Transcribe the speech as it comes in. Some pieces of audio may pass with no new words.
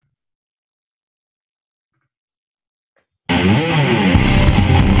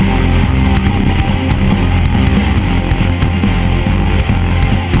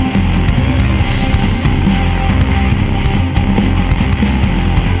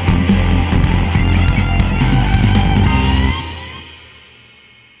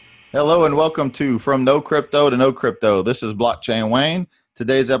Hello and welcome to From No Crypto to No Crypto. This is Blockchain Wayne.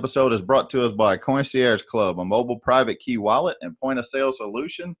 Today's episode is brought to us by Concierge Club, a mobile private key wallet and point of sale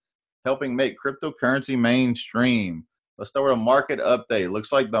solution helping make cryptocurrency mainstream. Let's start with a market update.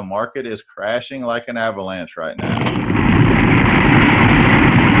 Looks like the market is crashing like an avalanche right now.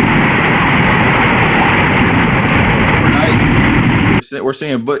 We're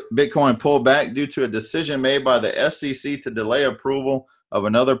seeing Bitcoin pull back due to a decision made by the SEC to delay approval of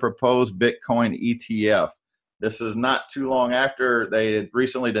another proposed Bitcoin ETF. This is not too long after they had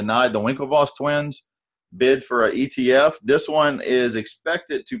recently denied the Winklevoss twins bid for an ETF. This one is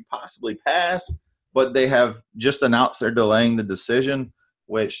expected to possibly pass, but they have just announced they're delaying the decision,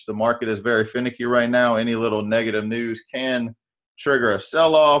 which the market is very finicky right now. Any little negative news can trigger a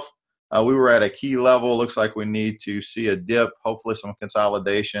sell-off. We were at a key level. Looks like we need to see a dip, hopefully some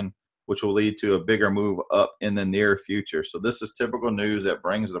consolidation, which will lead to a bigger move up in the near future. So this is typical news that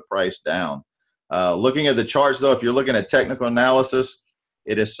brings the price down. Looking at the charts, though, if you're looking at technical analysis,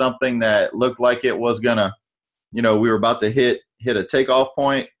 it is something that looked like it was going to, we were about to hit a takeoff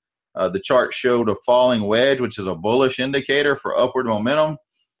point. The chart showed a falling wedge, which is a bullish indicator for upward momentum.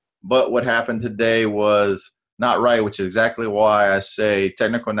 But what happened today was not right, which is exactly why I say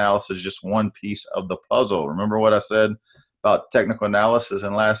technical analysis is just one piece of the puzzle. Remember what I said about technical analysis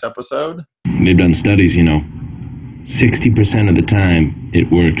in last episode? They've done studies, 60% of the time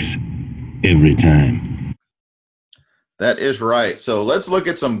it works every time. That is right. So let's look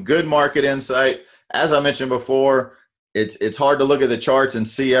at some good market insight. As I mentioned before, it's hard to look at the charts and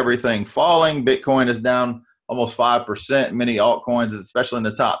see everything falling. Bitcoin is down almost 5%. Many altcoins, especially in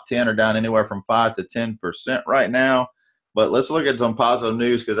the top 10, are down anywhere from 5 to 10% right now. But let's look at some positive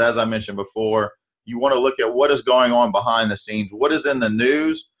news because, as I mentioned before, you want to look at what is going on behind the scenes. What is in the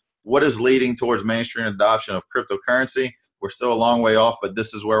news? What is leading towards mainstream adoption of cryptocurrency? We're still a long way off, but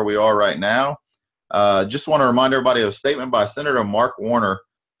this is where we are right now. Just want to remind everybody of a statement by Senator Mark Warner,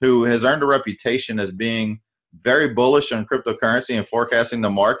 who has earned a reputation as being very bullish on cryptocurrency and forecasting the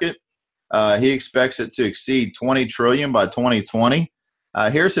market. He expects it to exceed 20 trillion by 2020.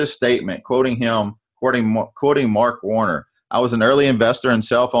 Here's his statement, quoting Mark Warner. I was an early investor in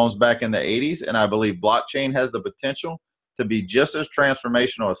cell phones back in the 80s, and I believe blockchain has the potential to be just as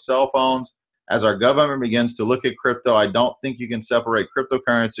transformational as cell phones. As our government begins to look at crypto, I don't think you can separate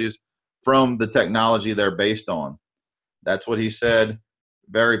cryptocurrencies from the technology they're based on. That's what he said.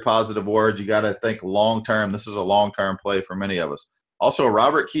 Very positive words. You got to think long term. This is a long term play for many of us. Also,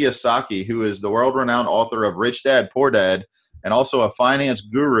 Robert Kiyosaki, who is the world renowned author of Rich Dad, Poor Dad, and also a finance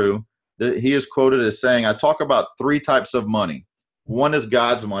guru, he is quoted as saying, I talk about three types of money. One is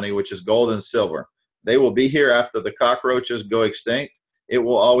God's money, which is gold and silver. They will be here after the cockroaches go extinct. It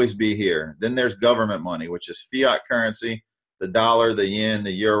will always be here. Then there's government money, which is fiat currency, the dollar, the yen,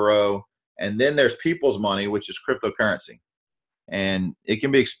 the euro. And then there's people's money, which is cryptocurrency. And it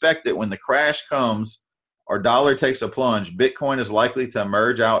can be expected when the crash comes, our dollar takes a plunge, Bitcoin is likely to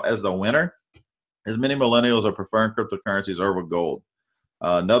emerge out as the winner, as many millennials are preferring cryptocurrencies over gold.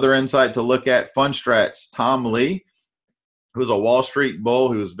 Another insight to look at, Fundstrat's Tom Lee, who's a Wall Street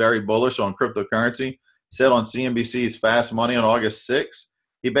bull who's very bullish on cryptocurrency, said on CNBC's Fast Money on August 6th,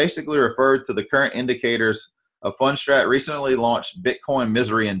 he basically referred to the current indicators of Fundstrat recently launched Bitcoin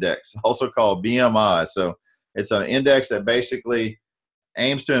Misery Index, also called BMI. So it's an index that basically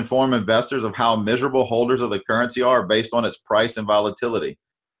aims to inform investors of how miserable holders of the currency are based on its price and volatility.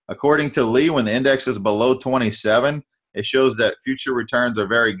 According to Lee, when the index is below 27, it shows that future returns are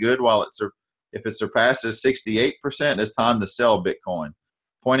very good, while if it surpasses 68%, it's time to sell Bitcoin.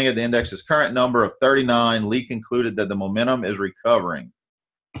 Pointing at the index's current number of 39, Lee concluded that the momentum is recovering.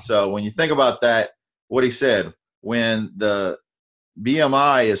 So when you think about that, what he said, when the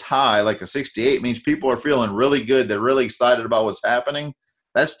BMI is high, like a 68, means people are feeling really good. They're really excited about what's happening.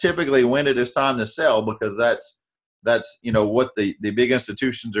 That's typically when it is time to sell, because that's what the big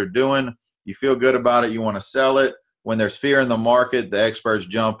institutions are doing. You feel good about it, you want to sell it. When there's fear in the market, the experts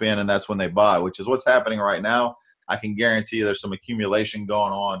jump in, and that's when they buy, which is what's happening right now. I can guarantee you there's some accumulation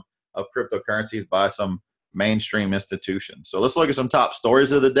going on of cryptocurrencies by some mainstream institutions. So let's look at some top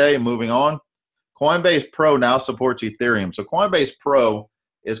stories of the day. Moving on, Coinbase Pro now supports Ethereum. So Coinbase Pro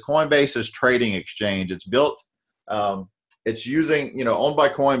is Coinbase's trading exchange. It's built, it's using, owned by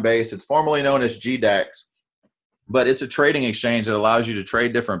Coinbase. It's formerly known as GDAX, but it's a trading exchange that allows you to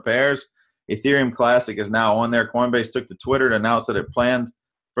trade different pairs. Ethereum Classic is now on there. Coinbase took to Twitter to announce that it planned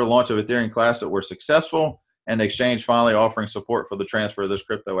for the launch of Ethereum Classic were successful, and the exchange finally offering support for the transfer of this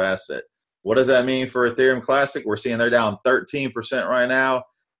crypto asset. What does that mean for Ethereum Classic? We're seeing they're down 13% right now.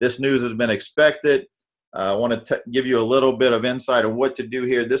 This news has been expected. I want to give you a little bit of insight of what to do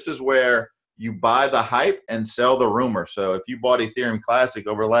here. This is where you buy the hype and sell the rumor. So if you bought Ethereum Classic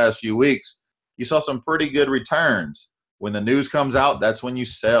over the last few weeks, you saw some pretty good returns. When the news comes out, that's when you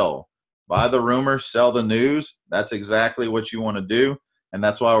sell. Buy the rumor, sell the news. That's exactly what you want to do. And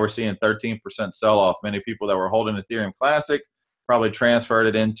that's why we're seeing 13% sell off. Many people that were holding Ethereum Classic probably transferred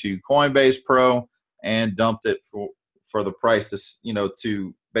it into Coinbase Pro and dumped it for the price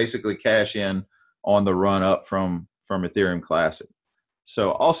to basically cash in on the run up from Ethereum Classic.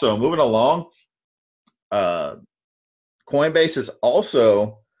 So also moving along, Coinbase is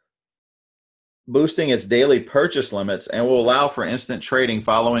also boosting its daily purchase limits and will allow for instant trading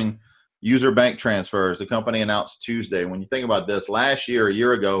following user bank transfers. The company announced Tuesday. When you think about this, last year, a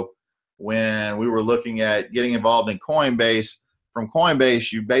year ago, when we were looking at getting involved in Coinbase, from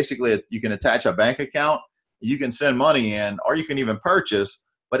Coinbase, you can attach a bank account, you can send money in, or you can even purchase,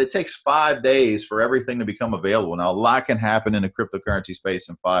 but it takes 5 days for everything to become available. Now, a lot can happen in the cryptocurrency space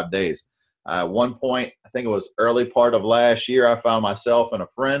in 5 days. At one point, I think it was early part of last year, I found myself and a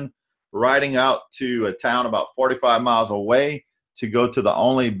friend riding out to a town about 45 miles away to go to the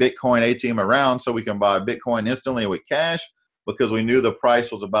only Bitcoin ATM around so we can buy Bitcoin instantly with cash, because we knew the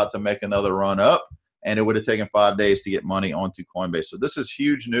price was about to make another run up, and it would have taken 5 days to get money onto Coinbase. So this is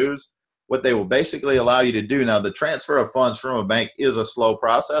huge news. What they will basically allow you to do now, the transfer of funds from a bank is a slow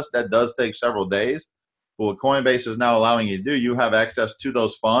process. That does take several days. But what Coinbase is now allowing you to do, you have access to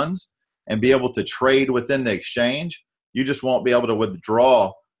those funds and be able to trade within the exchange. You just won't be able to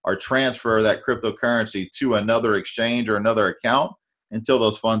withdraw or transfer that cryptocurrency to another exchange or another account until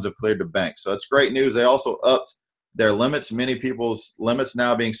those funds have cleared the bank. So it's great news. They also upped their limits. Many people's limits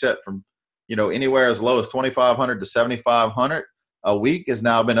now being set from anywhere as low as 2,500 to 7,500 a week has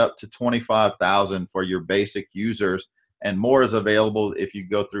now been up to 25,000 for your basic users, and more is available if you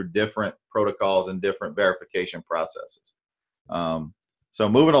go through different protocols and different verification processes. So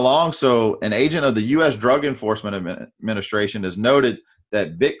moving along, so an agent of the U.S. Drug Enforcement Administration has noted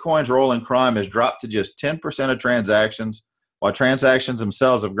that Bitcoin's role in crime has dropped to just 10% of transactions, while transactions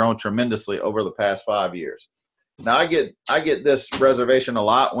themselves have grown tremendously over the past 5 years. Now, I get this reservation a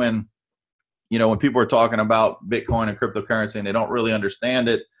lot when people are talking about Bitcoin and cryptocurrency and they don't really understand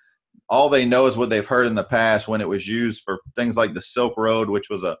it. All they know is what they've heard in the past when it was used for things like the Silk Road, which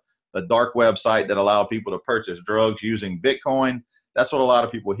was a dark website that allowed people to purchase drugs using Bitcoin. That's what a lot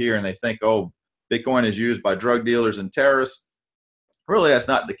of people hear, and they think, oh, Bitcoin is used by drug dealers and terrorists. Really, that's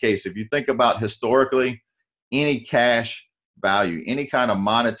not the case. If you think about historically, any cash value, any kind of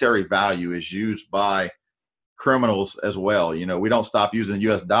monetary value is used by criminals as well. We don't stop using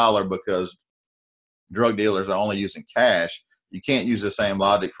the US dollar because drug dealers are only using cash. You can't use the same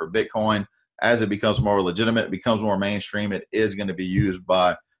logic for Bitcoin. As it becomes more legitimate, it becomes more mainstream, it is going to be used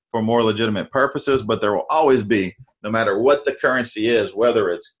for more legitimate purposes, but there will always be, no matter what the currency is, whether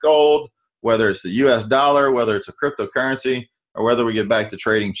it's gold, whether it's the US dollar, whether it's a cryptocurrency, or whether we get back to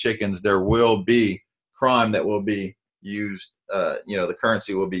trading chickens, there will be crime that will be used. The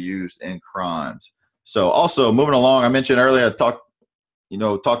currency will be used in crimes. So also moving along, I mentioned earlier, I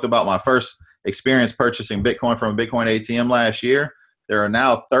talked about my first experience purchasing Bitcoin from a Bitcoin ATM last year. There are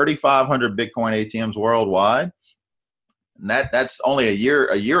now 3,500 Bitcoin ATMs worldwide. And that's only a year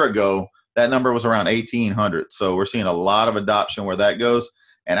ago, that number was around 1,800. So we're seeing a lot of adoption where that goes.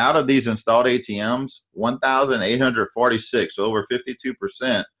 And out of these installed ATMs, 1,846, so over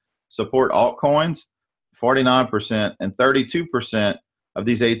 52%, support altcoins, 49%, and 32% of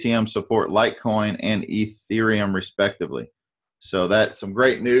these ATMs support Litecoin and Ethereum, respectively. So that's some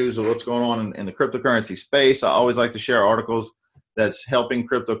great news of what's going on in the cryptocurrency space. I always like to share articles that's helping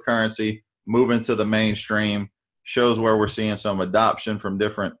cryptocurrency move into the mainstream, shows where we're seeing some adoption from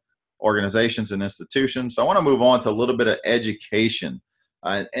different organizations and institutions. So I want to move on to a little bit of education.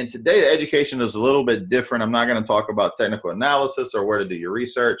 And today, the education is a little bit different. I'm not going to talk about technical analysis or where to do your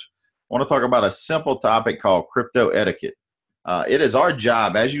research. I want to talk about a simple topic called crypto etiquette. It is our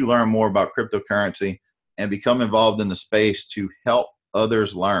job, as you learn more about cryptocurrency and become involved in the space, to help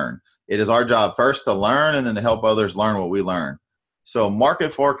others learn. It is our job first to learn and then to help others learn what we learn. So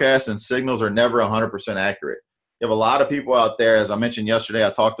market forecasts and signals are never 100% accurate. You have a lot of people out there. As I mentioned yesterday,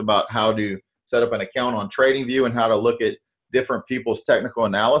 I talked about how to set up an account on TradingView and how to look at different people's technical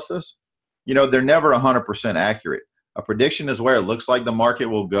analysis. They're never 100% accurate. A prediction is where it looks like the market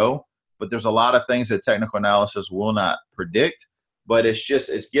will go, but there's a lot of things that technical analysis will not predict. But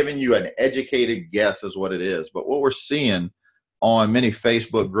it's giving you an educated guess is what it is. But what we're seeing on many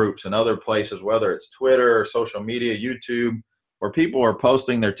Facebook groups and other places, whether it's Twitter or social media, YouTube, where people are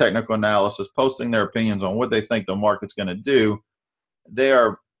posting their technical analysis, posting their opinions on what they think the market's going to do, they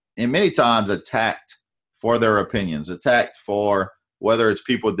are, in many times, attacked for their opinions, attacked for whether it's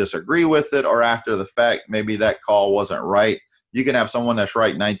people disagree with it or after the fact, maybe that call wasn't right. You can have someone that's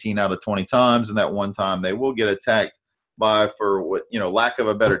right 19 out of 20 times, and that one time they will get attacked by, for what, lack of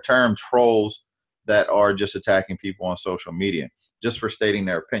a better term, trolls that are just attacking people on social media just for stating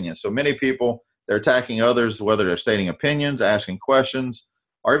their opinion. So many people, they're attacking others, whether they're stating opinions, asking questions,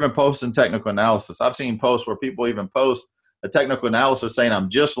 or even posting technical analysis. I've seen posts where people even post a technical analysis saying, I'm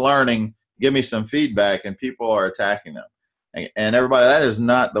just learning, give me some feedback, and people are attacking them. And everybody, that is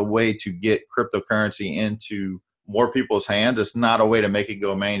not the way to get cryptocurrency into more people's hands. It's not a way to make it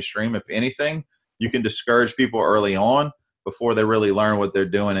go mainstream. If anything, you can discourage people early on before they really learn what they're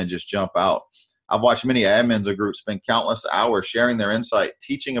doing and just jump out. I've watched many admins of groups spend countless hours sharing their insight,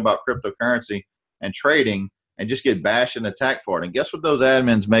 teaching about cryptocurrency and trading, and just get bashed and attacked for it. And guess what those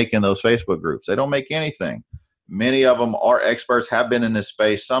admins make in those Facebook groups? They don't make anything. Many of them are experts, have been in this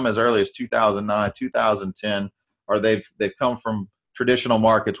space, some as early as 2009, 2010, or they've come from traditional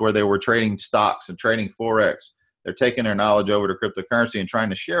markets where they were trading stocks and trading Forex. They're taking their knowledge over to cryptocurrency and trying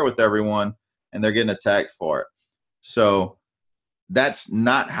to share with everyone, and they're getting attacked for it. So that's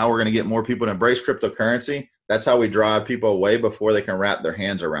not how we're going to get more people to embrace cryptocurrency. That's how we drive people away before they can wrap their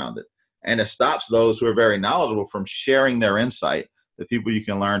hands around it. And it stops those who are very knowledgeable from sharing their insight, the people you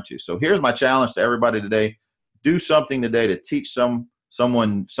can learn to. So here's my challenge to everybody today. Do something today to teach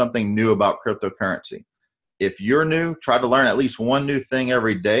someone something new about cryptocurrency. If you're new, try to learn at least one new thing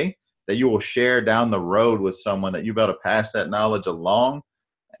every day that you will share down the road with someone, that you'll be able to pass that knowledge along.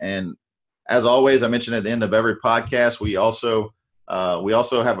 And as always, I mentioned at the end of every podcast, we also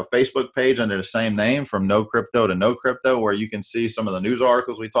have a Facebook page under the same name, From No Crypto to No Crypto, where you can see some of the news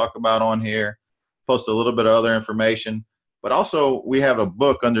articles we talk about on here, post a little bit of other information. But also we have a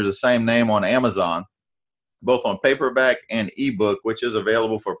book under the same name on Amazon, both on paperback and ebook, which is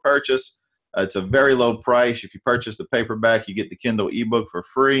available for purchase. It's a very low price. If you purchase the paperback, you get the Kindle ebook for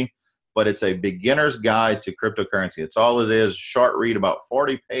free, but it's a beginner's guide to cryptocurrency. It's all it is, short read, about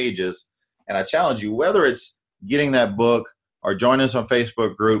 40 pages. And I challenge you, whether it's getting that book or joining us on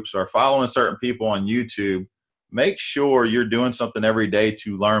Facebook groups or following certain people on YouTube, make sure you're doing something every day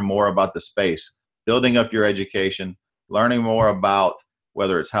to learn more about the space, building up your education, learning more about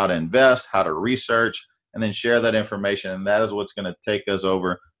whether it's how to invest, how to research, and then share that information. And that is what's going to take us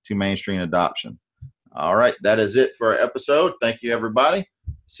over to mainstream adoption. All right, that is it for our episode. Thank you, everybody.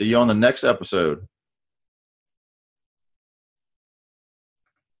 See you on the next episode.